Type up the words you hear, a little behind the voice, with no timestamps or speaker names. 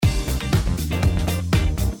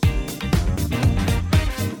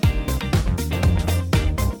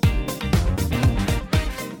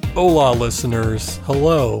Hola, listeners.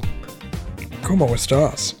 Hello. ¿Cómo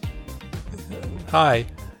estás? Hi.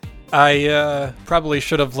 I probably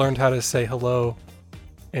should have learned how to say hello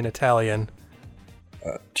in Italian.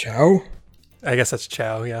 Ciao? I guess that's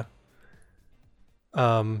ciao, yeah.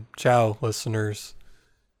 Ciao, listeners,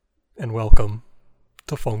 and welcome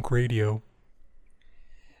to Funk Radio.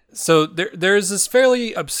 So there's this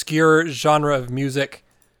fairly obscure genre of music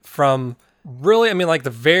from really, the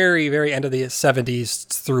very, very end of the 70s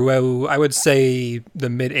through, I would say, the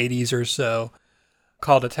mid-80s or so,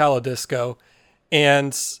 called Italo Disco.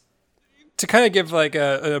 And to kind of give like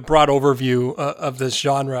a broad overview of this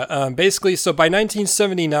genre, basically, so by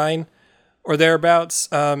 1979 or thereabouts,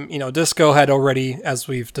 disco had already, as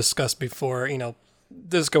we've discussed before,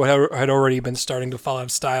 disco had already been starting to fall out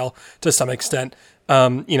of style to some extent.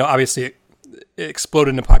 Obviously it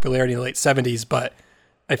exploded into popularity in the late 70s, but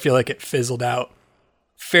I feel like it fizzled out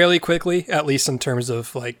fairly quickly, at least in terms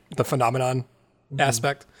of like the phenomenon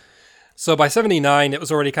aspect. So by 79, it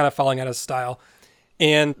was already kind of falling out of style.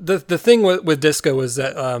 And the thing with disco was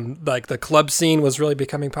that like the club scene was really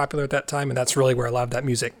becoming popular at that time, and that's really where a lot of that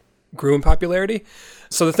music grew in popularity.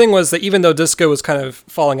 So the thing was that even though disco was kind of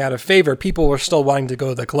falling out of favor, people were still wanting to go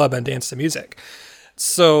to the club and dance to music.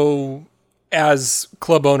 So as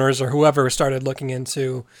club owners or whoever started looking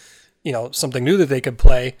into, something new that they could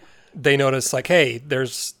play, they noticed like, hey,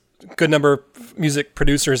 there's a good number of music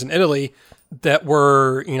producers in Italy that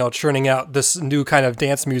were, churning out this new kind of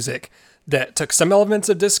dance music that took some elements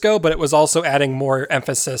of disco, but it was also adding more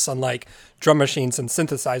emphasis on like drum machines and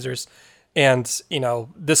synthesizers. And,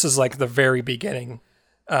 this is like the very beginning,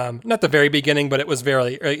 not the very beginning, but it was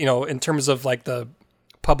very, in terms of like the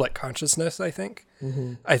public consciousness, I think.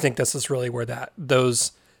 I think this is really where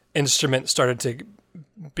those instruments started to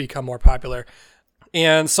become more popular.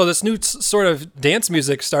 And so this new sort of dance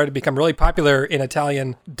music started to become really popular in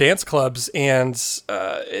Italian dance clubs. And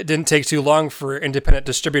it didn't take too long for independent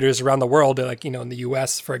distributors around the world, like, in the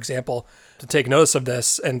US, for example, to take notice of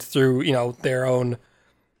this. And through, their own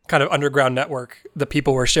kind of underground network, the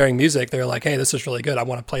people were sharing music. They're like, hey, this is really good. I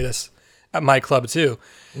want to play this at my club too.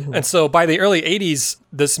 And so by the early 80s,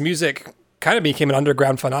 this music kind of became an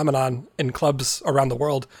underground phenomenon in clubs around the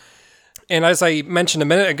world. And as I mentioned a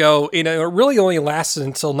minute ago, it really only lasted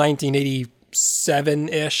until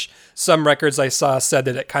 1987-ish. Some records I saw said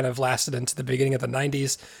that it kind of lasted into the beginning of the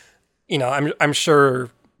 90s. I'm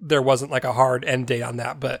sure there wasn't like a hard end date on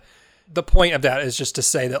that, but the point of that is just to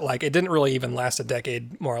say that like it didn't really even last a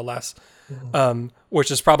decade, more or less,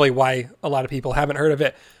 which is probably why a lot of people haven't heard of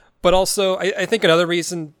it. But also, I think another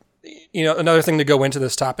reason, another thing to go into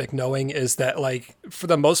this topic knowing is that, like, for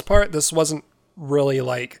the most part, this wasn't really,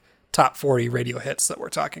 like, top 40 radio hits that we're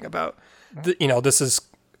talking about. This is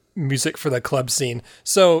music for the club scene.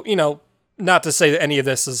 So, not to say that any of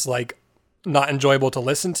this is, like, not enjoyable to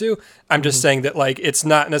listen to. I'm just saying that, like, it's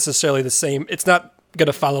not necessarily the same. It's not going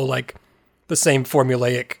to follow, like, the same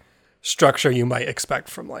formulaic structure you might expect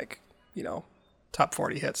from, like, top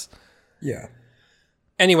 40 hits. Yeah.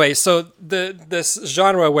 Anyway, so this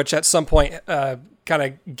genre, which at some point kind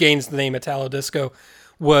of gains the name Italo Disco,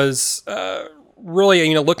 was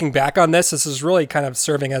really, looking back on this is really kind of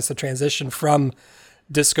serving as the transition from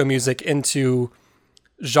disco music into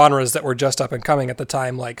genres that were just up and coming at the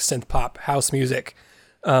time, like synth pop, house music,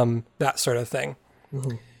 that sort of thing.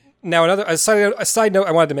 Now, a side note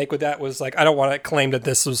I wanted to make with that was, like, I don't want to claim that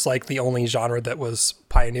this was, like, the only genre that was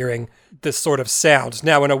pioneering this sort of sound.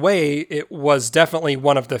 Now, in a way, it was definitely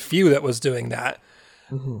one of the few that was doing that.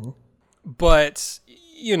 But,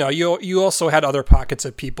 you also had other pockets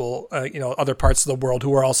of people, other parts of the world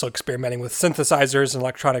who were also experimenting with synthesizers and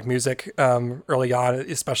electronic music early on,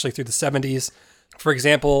 especially through the 70s. For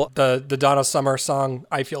example, the Donna Summer song,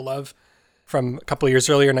 I Feel Love, from a couple of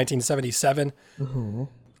years earlier, 1977.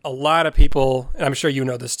 A lot of people, and I'm sure you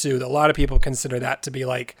know this too, a lot of people consider that to be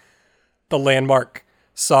like the landmark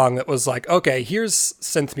song that was like, okay, here's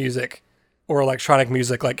synth music or electronic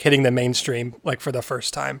music, like hitting the mainstream, like for the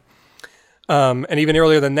first time. And even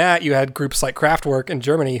earlier than that, you had groups like Kraftwerk in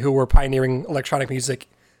Germany who were pioneering electronic music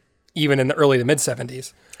even in the early to mid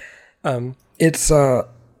 70s.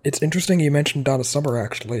 It's interesting you mentioned Donna Summer,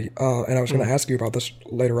 actually, and I was going to ask you about this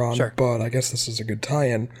later on, but I guess this is a good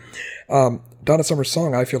tie-in. Donna Summer's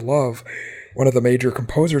song, I Feel Love, one of the major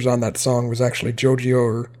composers on that song was actually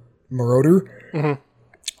Giorgio Moroder,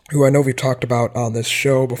 who I know we've talked about on this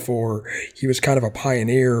show before. He was kind of a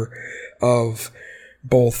pioneer of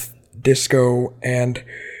both disco and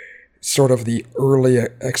sort of the early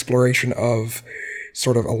exploration of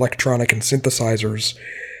sort of electronic and synthesizers.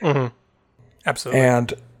 Absolutely.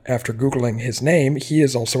 And after Googling his name, he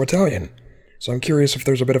is also Italian. So I'm curious if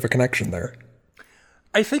there's a bit of a connection there.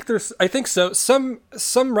 I think so. Some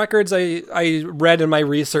records I read in my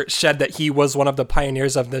research said that he was one of the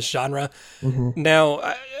pioneers of this genre. Mm-hmm.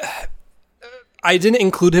 Now, I didn't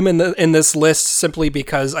include him in this list simply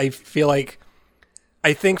because I feel like,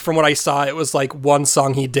 I think from what I saw, it was like one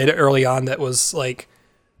song he did early on that was like,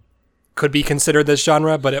 could be considered this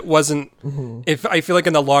genre, but it wasn't. Mm-hmm. If I feel like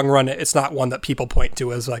in the long run, it's not one that people point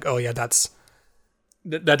to as like, oh yeah,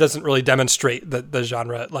 that doesn't really demonstrate the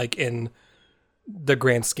genre like in the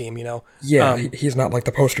grand scheme, you know? Yeah, he's not like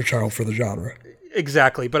the poster child for the genre.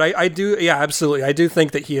 Exactly, but I do, yeah, absolutely. I do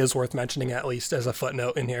think that he is worth mentioning at least as a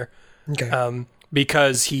footnote in here. Okay.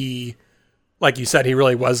 Because he, like you said, he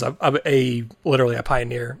really was a literally a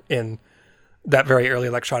pioneer in that very early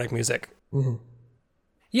electronic music. Mm-hmm.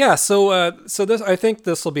 Yeah, so this, I think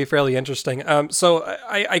this will be fairly interesting. So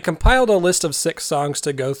I compiled a list of 6 songs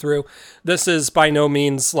to go through. This is by no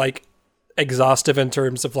means like exhaustive in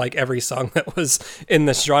terms of like every song that was in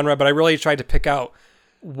this genre, but I really tried to pick out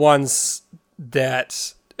ones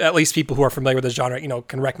that at least people who are familiar with the genre, you know,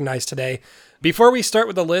 can recognize today. Before we start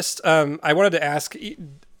with the list, I wanted to ask,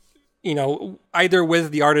 you know, either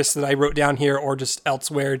with the artists that I wrote down here or just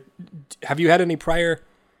elsewhere, have you had any prior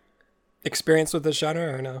experience with this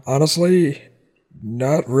genre or no? Honestly,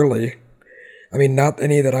 not really. I mean, not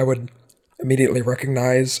any that I would immediately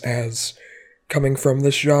recognize as coming from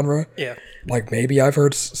this genre. Yeah. Like maybe I've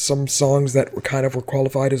heard some songs that were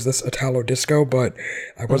qualified as this Italo disco, but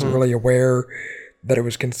I wasn't really aware that it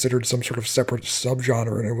was considered some sort of separate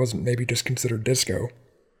subgenre and it wasn't maybe just considered disco.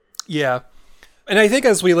 Yeah. And I think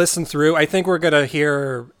as we listen through, I think we're going to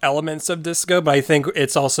hear elements of disco, but I think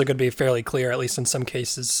it's also going to be fairly clear, at least in some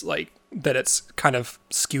cases, like that it's kind of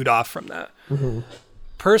skewed off from that. Mm-hmm.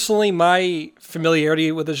 Personally, my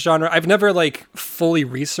familiarity with this genre, I've never like fully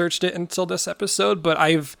researched it until this episode, but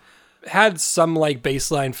I've had some like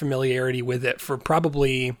baseline familiarity with it for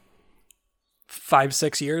probably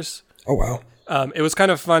 5-6 years. Oh, wow. It was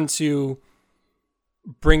kind of fun to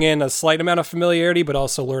bring in a slight amount of familiarity, but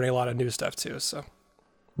also learn a lot of new stuff too. So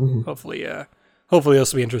hopefully this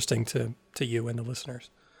will be interesting to you and the listeners.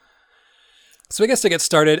 So I guess to get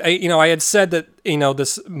started, I had said that,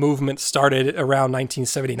 this movement started around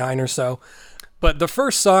 1979 or so, but the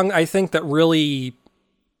first song I think that really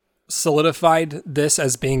solidified this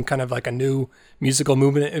as being kind of like a new musical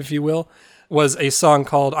movement, if you will, was a song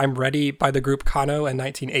called I'm Ready by the group Kano in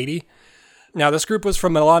 1980. Now, this group was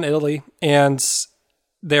from Milan, Italy, and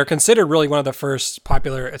they're considered really one of the first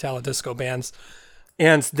popular Italo disco bands.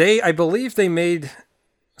 And I believe they made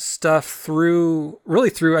stuff through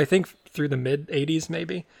the mid 80s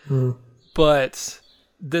maybe. Mm. But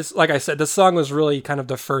this, like I said, this song was really kind of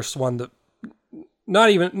the first one that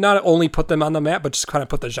not only put them on the map, but just kind of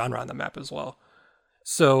put the genre on the map as well.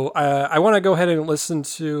 So I want to go ahead and listen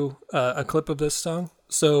to a clip of this song.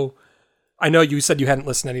 So I know you said you hadn't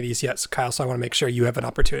listened to any of these yet, Kyle, so I want to make sure you have an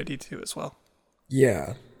opportunity to as well.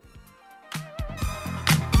 Yeah.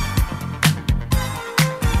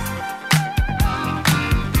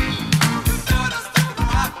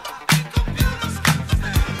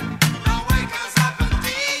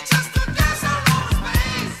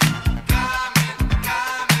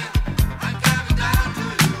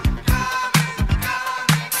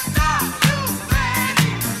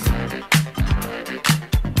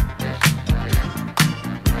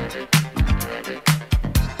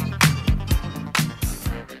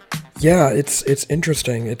 Yeah, it's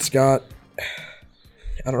interesting. It's got,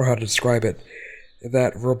 I don't know how to describe it,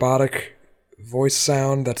 that robotic voice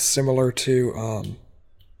sound that's similar to,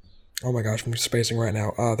 oh my gosh, I'm spacing right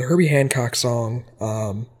now, the Herbie Hancock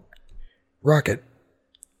song, Rocket.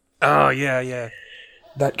 Oh, yeah.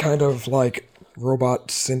 That kind of, like, robot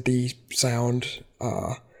synthy sound.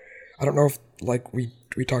 I don't know if, like we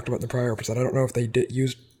talked about in the prior episode, I don't know if they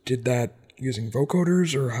did that using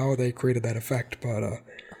vocoders or how they created that effect, but,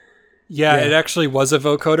 Yeah, it actually was a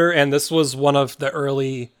vocoder, and this was one of the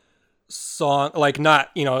early song, like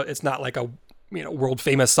it's not like a world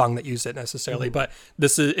famous song that used it necessarily, but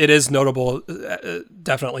it is notable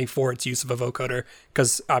definitely for its use of a vocoder,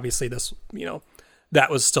 because obviously this,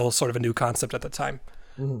 that was still sort of a new concept at the time.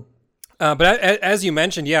 Mm-hmm. But as you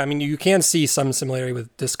mentioned, yeah, I mean, you can see some similarity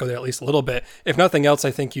with disco there, at least a little bit. If nothing else,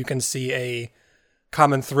 I think you can see a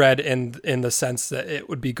common thread in the sense that it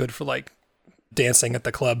would be good for like dancing at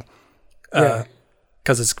the club.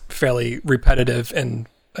 Because it's fairly repetitive in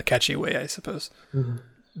a catchy way, I suppose. Mm-hmm.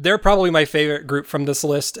 They're probably my favorite group from this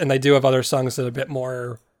list, and I do have other songs that are a bit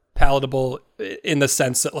more palatable in the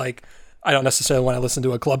sense that, like, I don't necessarily want to listen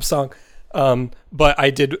to a club song, but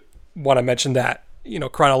I did want to mention that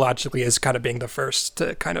chronologically as kind of being the first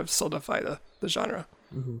to kind of solidify the genre.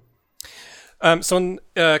 So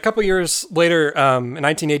a couple years later, in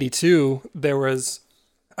 1982, there was,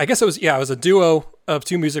 I guess it was a duo of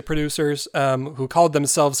two music producers who called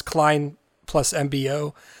themselves Klein plus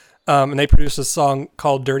MBO, and they produced a song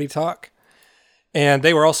called Dirty Talk, and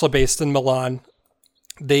they were also based in Milan.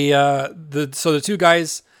 So the two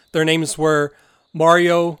guys, their names were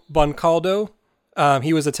Mario Boncaldo,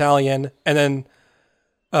 he was Italian, and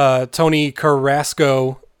then Tony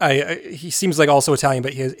Carrasco. He seems like also Italian,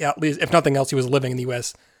 but at least, if nothing else, he was living in the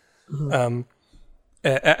U.S.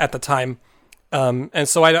 At the time. And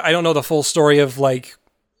so I don't know the full story of like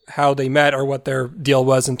how they met or what their deal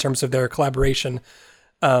was in terms of their collaboration.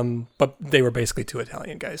 But they were basically two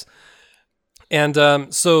Italian guys. And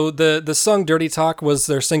so the song Dirty Talk was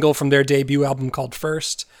their single from their debut album called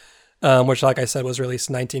First, which, like I said, was released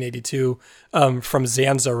in 1982 from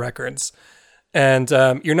Zanza Records. And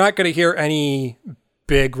you're not going to hear any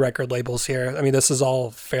big record labels here. I mean, this is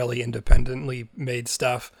all fairly independently made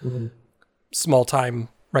stuff, small time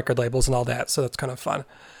record labels and all that. So that's kind of fun.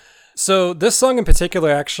 So this song in particular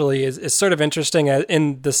actually is sort of interesting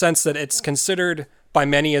in the sense that it's considered by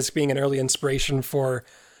many as being an early inspiration for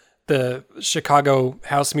the Chicago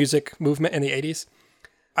house music movement in the 80s.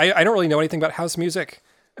 I don't really know anything about house music.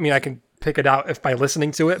 I mean, I can pick it out if by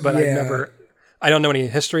listening to it, but I don't know any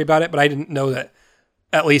history about it, but I didn't know that,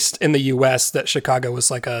 at least in the US, that Chicago was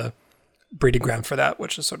like a breeding ground for that,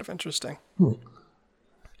 which is sort of interesting.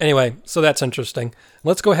 Anyway, so that's interesting.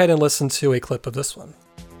 Let's go ahead and listen to a clip of this one.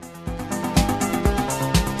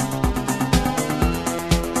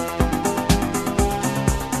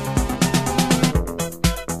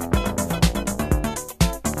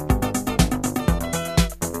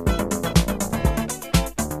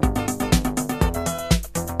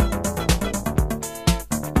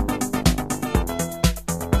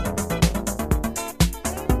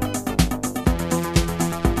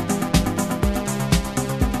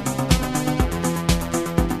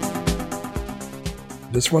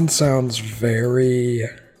 This one sounds very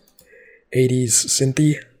 80s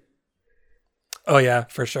synthy. Oh yeah,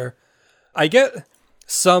 for sure. I get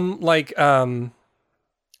some like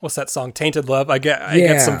what's that song? Tainted Love. I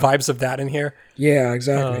get some vibes of that in here. Yeah,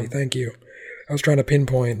 exactly. Thank you. I was trying to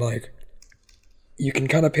pinpoint, like, you can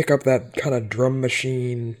kind of pick up that kind of drum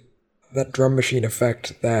machine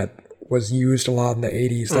effect that was used a lot in the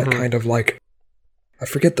 80s. That kind of like, I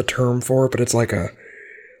forget the term for it, but it's like a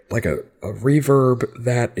reverb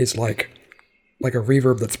that is like a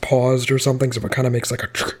reverb that's paused or something, so it kind of makes like a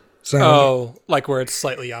sound. Oh, like where it's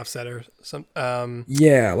slightly offset or some.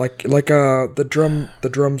 Yeah, like the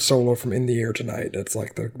drum solo from In the Air Tonight. It's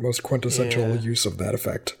like the most quintessential use of that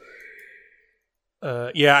effect.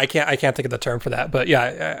 I can't think of the term for that, but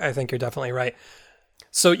yeah, I think you're definitely right.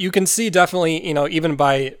 So you can see definitely, even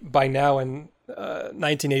by now in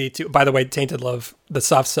 1982. By the way, Tainted Love, the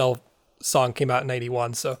Soft Cell song came out in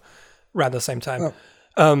 81, so around the same time.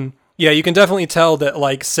 You can definitely tell that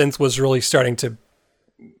like synth was really starting to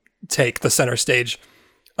take the center stage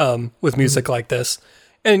with music like this.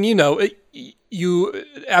 And you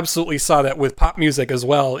absolutely saw that with pop music as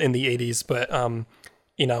well in the 80s, but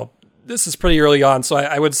this is pretty early on, so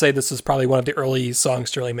I would say this is probably one of the early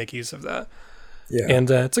songs to really make use of that. Yeah.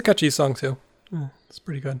 And it's a catchy song too. It's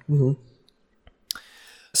pretty good.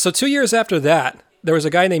 So 2 years after that, there was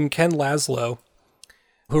a guy named Ken Laszlo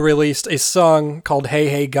who released a song called Hey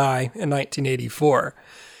Hey Guy in 1984.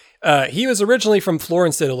 He was originally from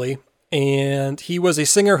Florence, Italy, and he was a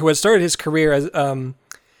singer who had started his career as in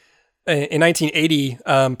 1980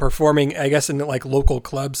 performing, I guess, in like local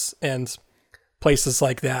clubs and places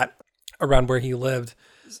like that around where he lived.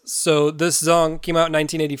 So this song came out in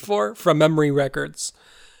 1984 from Memory Records.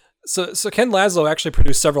 So Ken Laszlo actually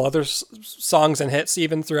produced several other songs and hits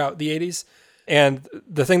even throughout the 80s. And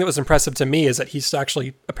the thing that was impressive to me is that he's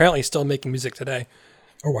actually apparently still making music today.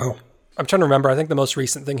 Oh, wow. I'm trying to remember. I think the most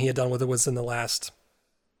recent thing he had done with it was in the last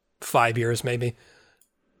 5 years, maybe.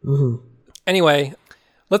 Anyway,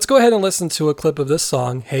 let's go ahead and listen to a clip of this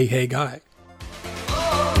song, Hey Hey Guy.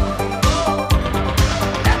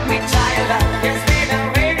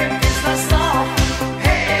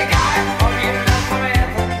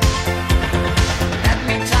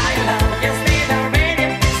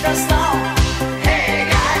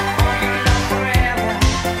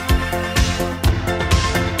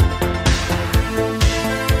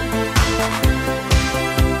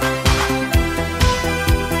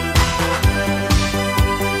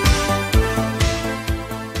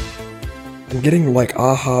 I'm getting like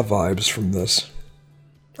aha vibes from this.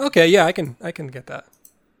 Okay, yeah, I can get that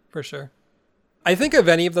for sure. I think of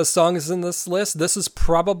any of the songs in this list, this is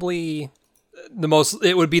probably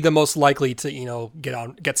it would be the most likely to,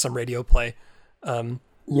 get some radio play.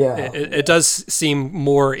 It does seem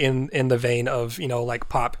more in the vein of, like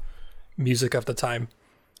pop music of the time.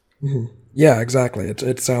 Mm-hmm. Yeah, exactly.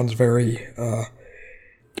 It sounds very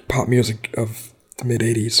pop music of the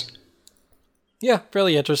mid-'80s. Yeah,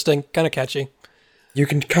 fairly interesting, kind of catchy. You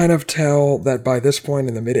can kind of tell that by this point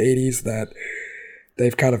in the mid-'80s that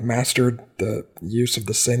they've kind of mastered the use of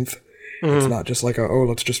the synth. Mm-hmm. It's not just like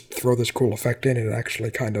let's just throw this cool effect in. It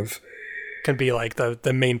actually kind of can be like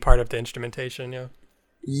the main part of the instrumentation, yeah.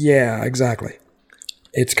 Yeah, exactly.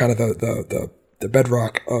 It's kind of the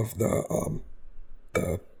bedrock of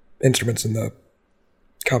the instruments in the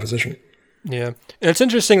composition. Yeah, and it's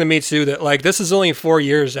interesting to me too that like this is only 4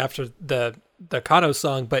 years after the Kato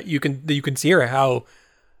song, but you can see how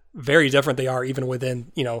very different they are even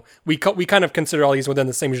within, we kind of consider all these within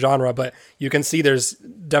the same genre, but you can see there's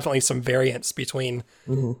definitely some variance between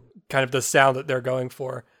kind of the sound that they're going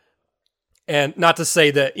for. And not to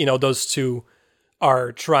say that, those two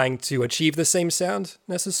are trying to achieve the same sound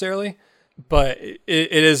necessarily, but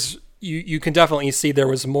it is, you can definitely see there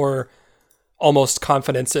was more almost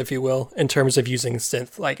confidence, if you will, in terms of using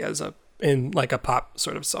synth like in a pop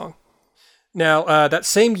sort of song. Now, that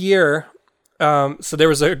same year, so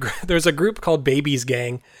there's a group called Baby's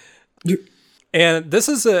Gang, and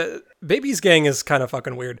Baby's Gang is kind of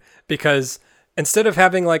fucking weird because instead of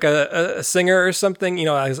having like a singer or something,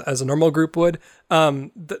 as a normal group would,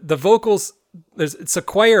 the vocals, it's a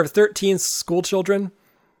choir of 13 school children,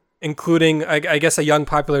 including I guess a young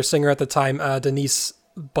popular singer at the time, Denise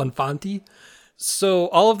Bonfanti. So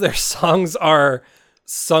all of their songs are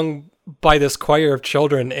sung by this choir of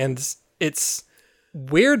children, and it's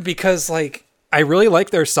weird because like I really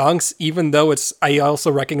like their songs, even though I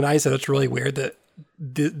also recognize that it's really weird that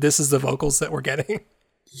this is the vocals that we're getting.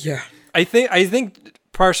 Yeah. I think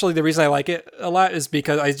partially the reason I like it a lot is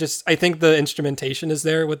because I think the instrumentation is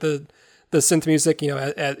there with the synth music,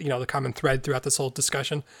 the common thread throughout this whole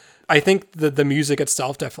discussion. I think the music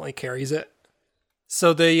itself definitely carries it.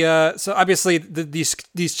 So so obviously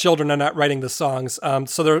these children are not writing the songs.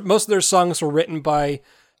 So most of their songs were written by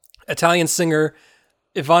Italian singer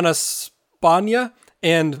Ivana Spagna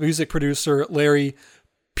and music producer Larry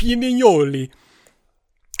Pignoli.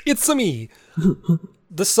 It's me.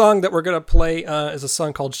 The song that we're going to play is a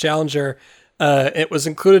song called Challenger. It was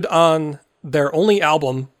included on their only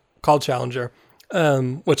album called Challenger,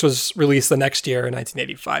 which was released the next year in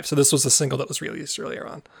 1985. So this was a single that was released earlier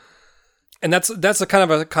on. And that's a kind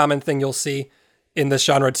of a common thing you'll see in this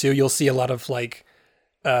genre too. You'll see a lot of like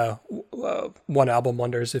one album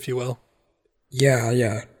wonders, if you will.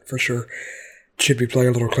 Yeah, for sure. Should we play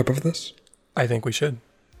a little clip of this? I think we should.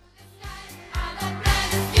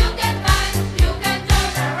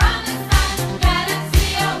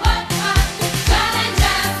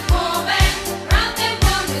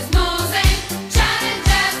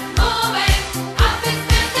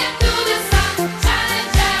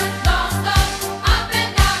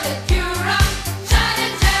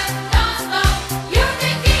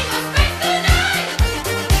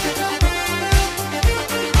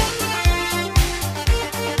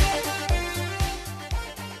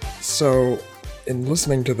 So, in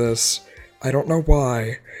listening to this, I don't know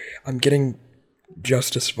why, I'm getting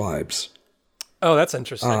Justice vibes. Oh, that's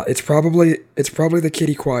interesting. It's probably the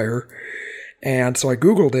Kiddie Choir, and so I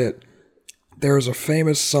googled it. There's a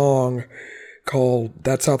famous song called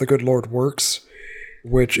 "That's How the Good Lord Works,"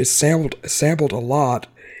 which is sampled a lot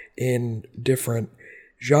in different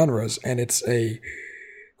genres, and it's a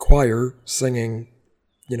choir singing,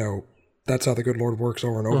 "That's How the Good Lord Works"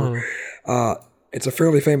 over and over. It's a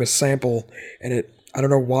fairly famous sample, and I don't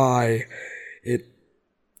know why it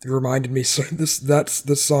reminded me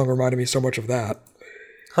this song reminded me so much of that.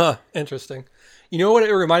 Huh, interesting. You know what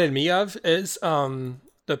it reminded me of is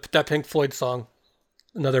that Pink Floyd song,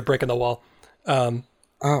 Another Brick in the Wall.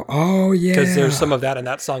 Oh yeah. Because there's some of that in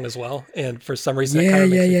that song as well, and for some reason it kind of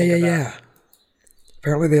makes me think of that.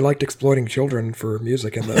 Apparently they liked exploiting children for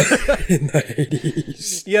music in the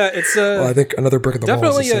 80s. Yeah, it's I think Another Brick in the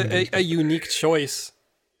Wall is definitely a unique choice.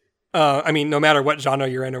 I mean, no matter what genre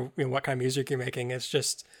you're in or what kind of music you're making, it's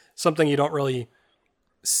just something you don't really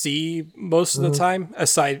see most of the time,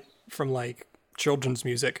 aside from like children's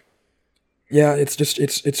music. Yeah,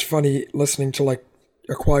 it's funny listening to like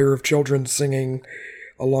a choir of children singing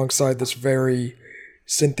alongside this very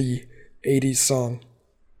synthy 80s song.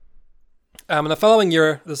 In the following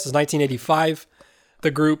year, this is 1985,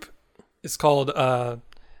 the group is called, I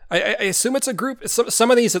assume it's a group.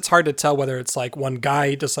 Some of these, it's hard to tell whether it's like one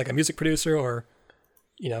guy, just like a music producer, or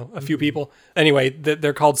a few people. Anyway,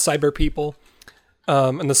 they're called Cyber People.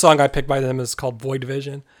 And the song I picked by them is called Void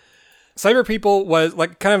Vision. Cyber People was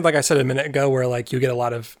kind of like I said a minute ago, where like you get a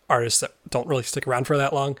lot of artists that don't really stick around for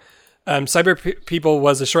that long. Cyber People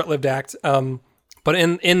was a short-lived act, but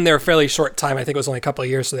in their fairly short time, I think it was only a couple of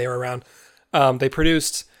years, so they were around. They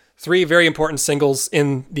produced 3 very important singles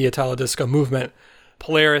in the Italo disco movement: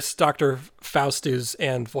 Polaris, Dr. Faustus,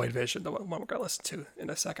 and Void Vision, the one we're going to listen to in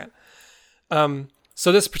a second.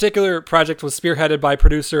 So this particular project was spearheaded by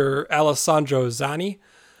producer Alessandro Zani.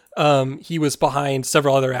 He was behind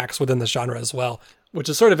several other acts within the genre as well, which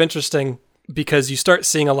is sort of interesting because you start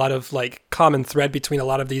seeing a lot of like common thread between a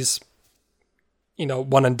lot of these,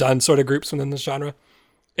 one and done sort of groups within the genre.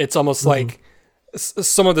 It's almost like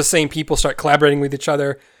some of the same people start collaborating with each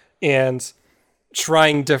other and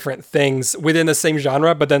trying different things within the same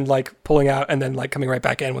genre, but then like pulling out and then like coming right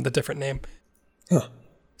back in with a different name. Huh.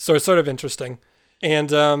 So it's sort of interesting.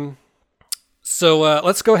 And so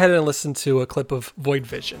let's go ahead and listen to a clip of Void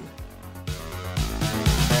Vision.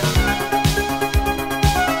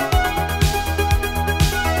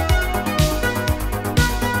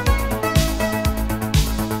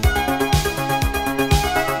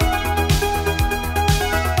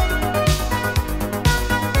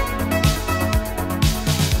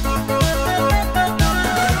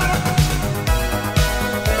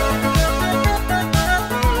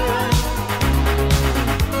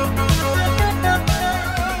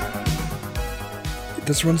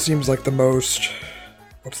 This one seems like the most,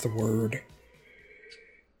 what's the word?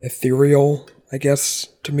 Ethereal, I guess,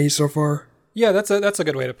 to me so far. Yeah, that's a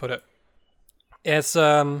good way to put it. It's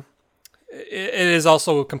it is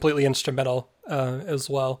also completely instrumental as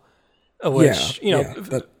well, which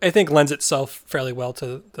I think lends itself fairly well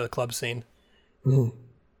to the club scene. Mm-hmm.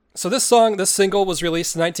 So this single was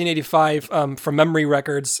released in 1985 from Memory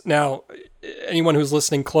Records. Now, anyone who's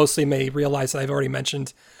listening closely may realize that I've already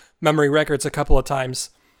mentioned Memory Records a couple of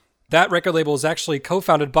times. That record label was actually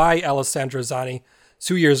co-founded by Alessandro Zani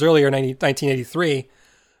 2 years earlier, in 1983,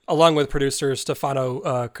 along with producer Stefano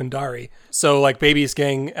Kundari. So like Baby's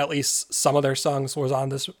Gang, at least some of their songs was on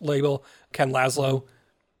this label, Ken Laszlo.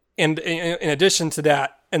 And in addition to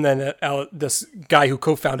that, and then this guy who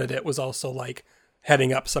co-founded it was also like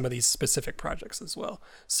heading up some of these specific projects as well.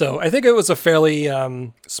 So I think it was a fairly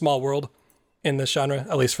small world in this genre,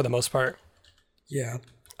 at least for the most part. Yeah.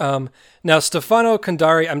 Now, Stefano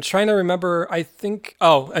Kundari, I'm trying to remember,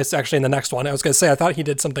 it's actually in the next one. I was going to say, I thought he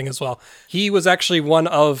did something as well. He was actually one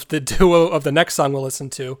of the duo of the next song we'll listen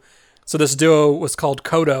to. So this duo was called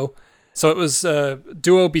Kodo. So it was a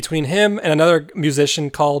duo between him and another musician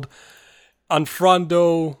called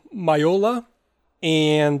Anfrando Maiola.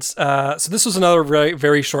 And so this was another very,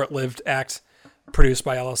 very short-lived act produced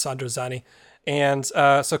by Alessandro Zani. And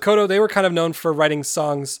so Kodo, they were kind of known for writing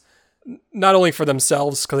songs not only for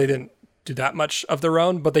themselves, because they didn't do that much of their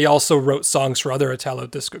own, but they also wrote songs for other Italo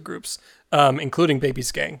disco groups, including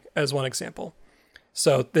Baby's Gang as one example.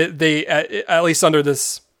 So they at least under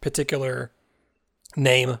this particular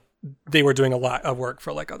name, they were doing a lot of work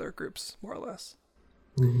for like other groups, more or less.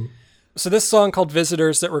 Mm-hmm. So this song called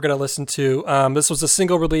Visitors that we're going to listen to, this was a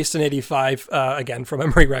single released in 85, again, from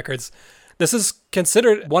Memory Records. This is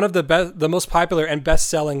considered one of the most popular and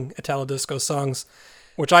best-selling Italo disco songs,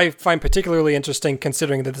 which I find particularly interesting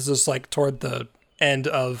considering that this is like toward the end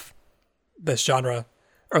of this genre,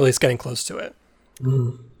 or at least getting close to it.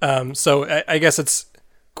 Mm. So I guess it's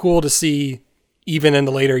cool to see, even in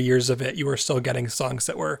the later years of it, you were still getting songs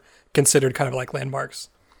that were considered kind of like landmarks.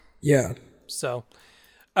 Yeah. So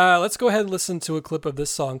let's go ahead and listen to a clip of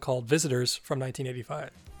this song called Visitors from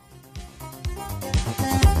 1985.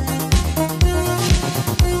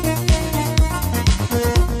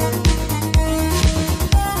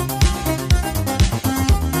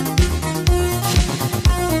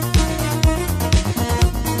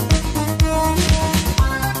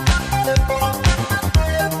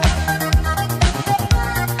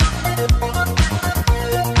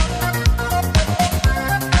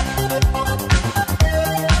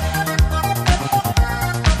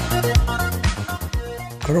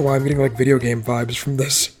 I don't know why I'm getting like video game vibes from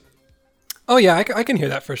this. Oh yeah, I can hear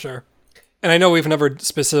that for sure. And I know we've never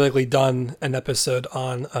specifically done an episode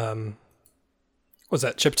on, was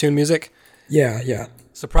that chiptune music? Yeah.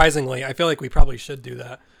 Surprisingly, I feel like we probably should do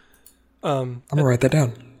that. I'm gonna write that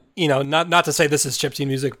down. Not to say this is chiptune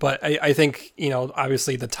music, but I think,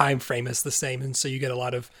 obviously the time frame is the same. And so you get a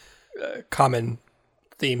lot of common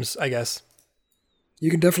themes, I guess. You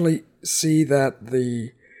can definitely see that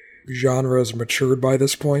the genre has matured by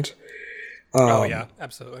this point. Oh yeah,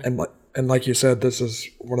 absolutely. And like you said, this is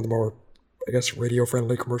one of the more, I guess,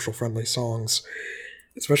 radio-friendly, commercial-friendly songs.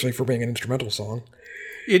 especially for being an instrumental song.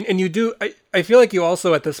 And you do, I feel like you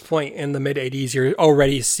also at this point in the mid 80s, you're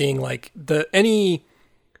already seeing like any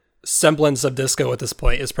semblance of disco at this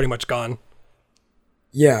point is pretty much gone.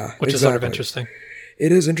 Yeah, which is sort of interesting.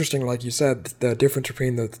 It is interesting, like you said, the difference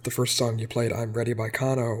between the first song you played, I'm Ready by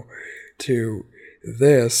Kano, to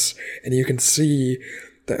this, and you can see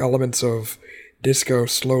the elements of disco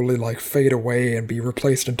slowly like fade away and be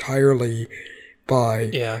replaced entirely by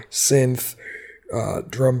synth,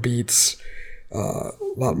 drum beats, a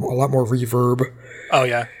lot more reverb. Oh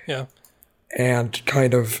yeah, yeah. And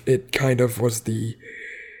it kind of was the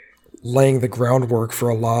laying the groundwork for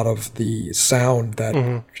a lot of the sound that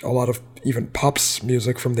a lot of even Pop's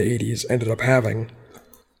music from the 80s ended up having.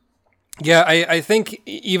 Yeah, I think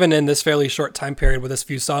even in this fairly short time period with this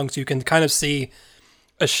few songs, you can kind of see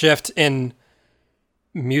a shift in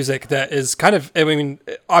music that is kind of, I mean,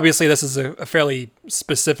 obviously this is a fairly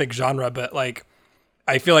specific genre, but like,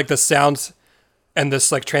 I feel like the sound and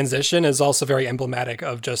this like transition is also very emblematic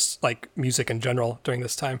of just like music in general during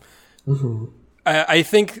this time. Mm-hmm. I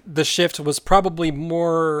think the shift was probably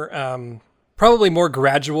more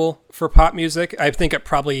gradual for pop music. I think it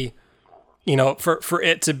probably, you know, for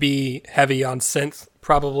it to be heavy on synth,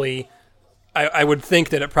 probably, I would think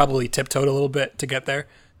that it probably tiptoed a little bit to get there.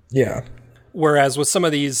 Yeah. Whereas with some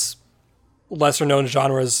of these lesser known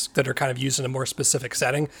genres that are kind of used in a more specific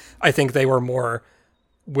setting, I think they were more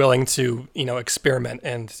willing to, you know, experiment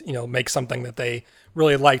and, you know, make something that they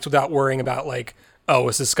really liked without worrying about like, oh,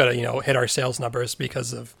 is this going to, you know, hit our sales numbers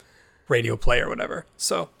because of radio play or whatever.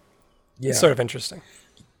 So it's sort of interesting.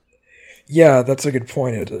 Yeah, that's a good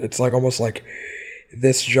point. It's like almost like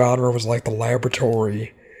this genre was like the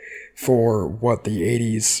laboratory for what the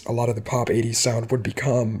 80s, a lot of the pop 80s sound would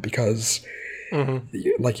become, because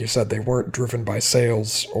like you said, they weren't driven by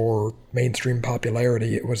sales or mainstream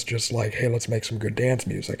popularity. It was just like, hey, let's make some good dance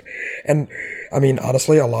music. And I mean,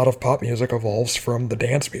 honestly, a lot of pop music evolves from the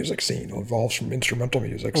dance music scene, evolves from instrumental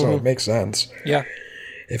music, so it makes sense. Yeah.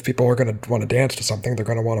 If people are going to want to dance to something, they're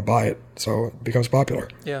going to want to buy it, so it becomes popular.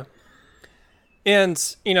 Yeah.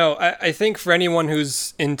 And, you know, I think for anyone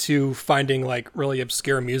who's into finding like really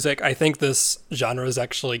obscure music, I think this genre is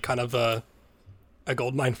actually kind of a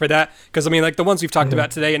goldmine for that. Because, I mean, like the ones we've talked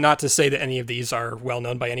about today, and not to say that any of these are well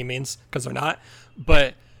known by any means, because they're not,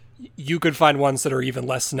 but you could find ones that are even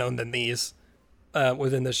less known than these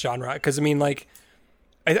within this genre. Because, I mean, like,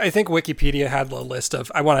 I think Wikipedia had a list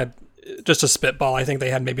of, I want to, just a spitball, I think they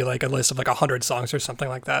had maybe like a list of like 100 songs or something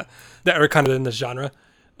like that are kind of in this genre.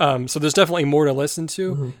 So there's definitely more to listen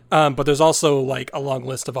to, but there's also like a long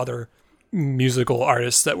list of other musical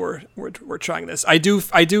artists that were trying this. I do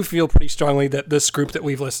feel pretty strongly that this group that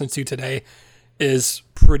we've listened to today is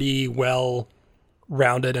pretty well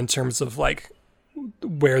rounded in terms of like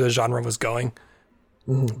where the genre was going.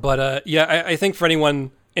 But yeah, I think for anyone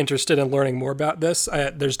interested in learning more about this,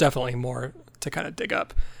 there's definitely more to kind of dig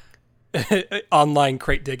up. Online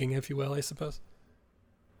crate digging, if you will, I suppose.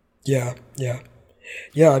 Yeah.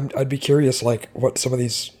 I'd be curious, like, what some of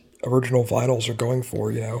these original vinyls are going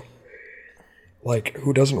for, you know? Like,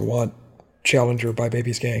 who doesn't want Challenger by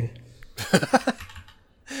Baby's Gang?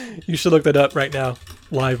 You should look that up right now,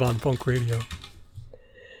 live on Funk Radio.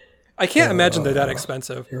 I can't imagine they're that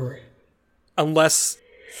expensive. Unless...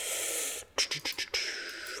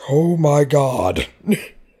 Oh my god.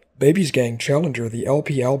 Baby's Gang Challenger, the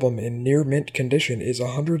LP album in near mint condition, is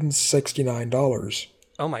 $169.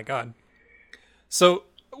 Oh my god. So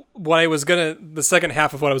the second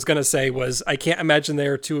half of what I was gonna say was, I can't imagine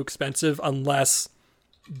they're too expensive unless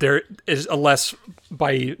there is a less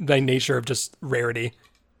by nature of just rarity.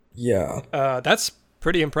 Yeah. That's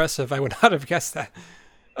pretty impressive. I would not have guessed that.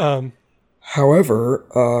 However,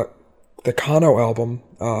 the Kano album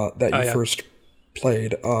that you first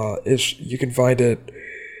played is, you can find it,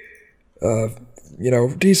 you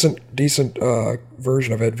know, decent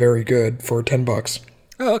version of it, very good, for $10.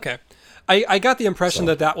 Oh, okay. I got the impression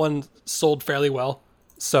that one sold fairly well,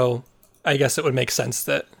 so I guess it would make sense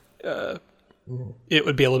that it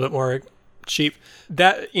would be a little bit more cheap.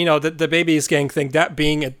 That, you know, the Baby's Gang thing, that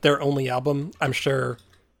being their only album, I'm sure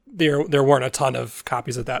there weren't a ton of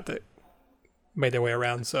copies of that made their way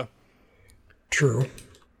around. So true.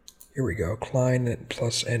 Here we go. Klein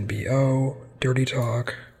plus NBO, Dirty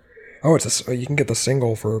Talk. Oh, you can get the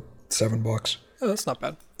single for $7. Oh, that's not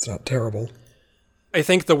bad. It's not terrible. I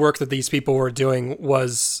think the work that these people were doing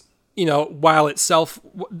was, you know, while itself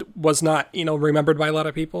was not, you know, remembered by a lot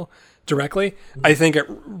of people directly, I think it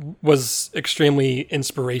was extremely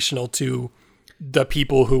inspirational to the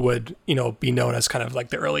people who would, you know, be known as kind of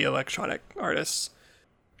like the early electronic artists.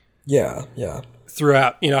 Yeah.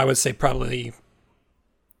 Throughout, you know, I would say probably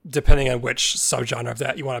depending on which subgenre of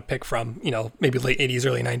that you want to pick from, maybe late 80s,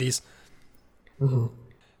 early 90s. Mm-hmm.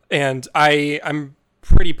 And I'm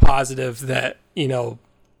pretty positive that,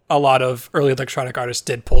 a lot of early electronic artists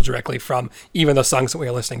did pull directly from even the songs that we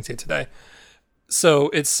are listening to today. So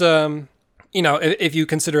it's, if you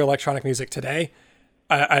consider electronic music today,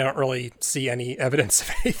 I don't really see any evidence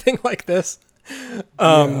of anything like this.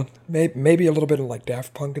 Maybe a little bit of like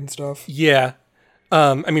Daft Punk and stuff. Yeah.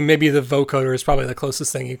 Maybe the vocoder is probably the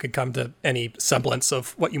closest thing you could come to any semblance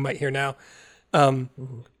of what you might hear now.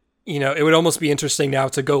 It would almost be interesting now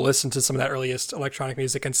to go listen to some of that earliest electronic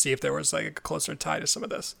music and see if there was like a closer tie to some of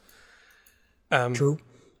this. True.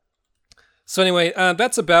 So anyway,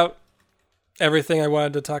 that's about everything I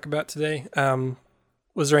wanted to talk about today.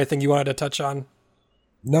 Was there anything you wanted to touch on?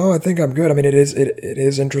 No, I think I'm good. I mean, it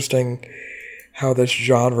is interesting how this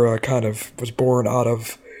genre kind of was born out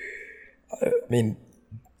of,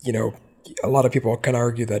 a lot of people can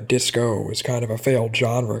argue that disco was kind of a failed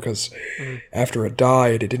genre because after it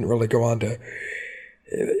died, it didn't really go on to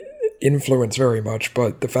influence very much.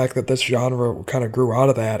 But the fact that this genre kind of grew out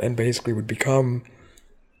of that and basically would become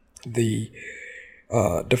the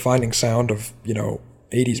defining sound of,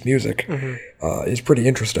 80s music is pretty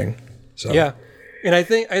interesting. So yeah. And I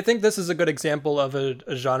think this is a good example of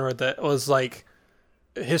a genre that was like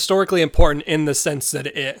historically important in the sense that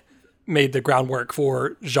it made the groundwork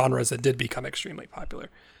for genres that did become extremely popular.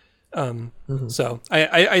 So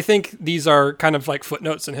I think these are kind of like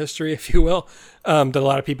footnotes in history, if you will, that a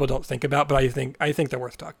lot of people don't think about, but I think they're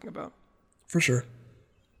worth talking about. For sure.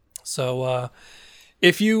 So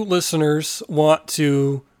if you listeners want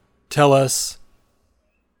to tell us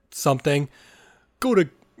something, go to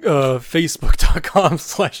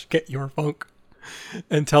facebook.com/getyourfunk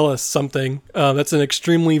and tell us something. That's an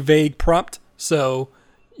extremely vague prompt, so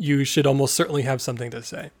you should almost certainly have something to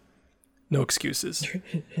say. No excuses.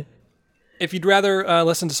 If you'd rather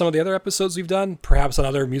listen to some of the other episodes we've done, perhaps on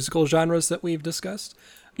other musical genres that we've discussed,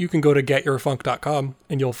 you can go to getyourfunk.com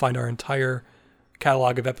and you'll find our entire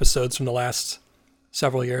catalog of episodes from the last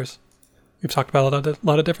several years. We've talked about a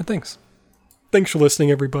lot of different things. Thanks for listening,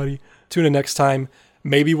 everybody. Tune in next time.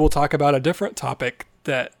 Maybe we'll talk about a different topic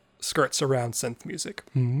that skirts around synth music.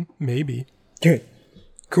 Maybe. Okay.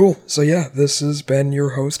 Cool. So yeah, this has been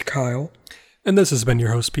your host, Kyle. And this has been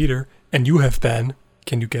your host, Peter. And you have been,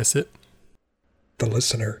 can you guess it? The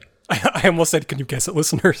listener. I almost said, can you guess it,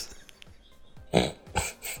 listeners?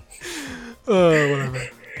 Whatever.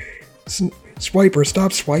 Swiper,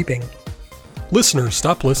 stop swiping. Listeners,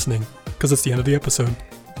 stop listening, because it's the end of the episode.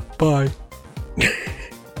 Bye.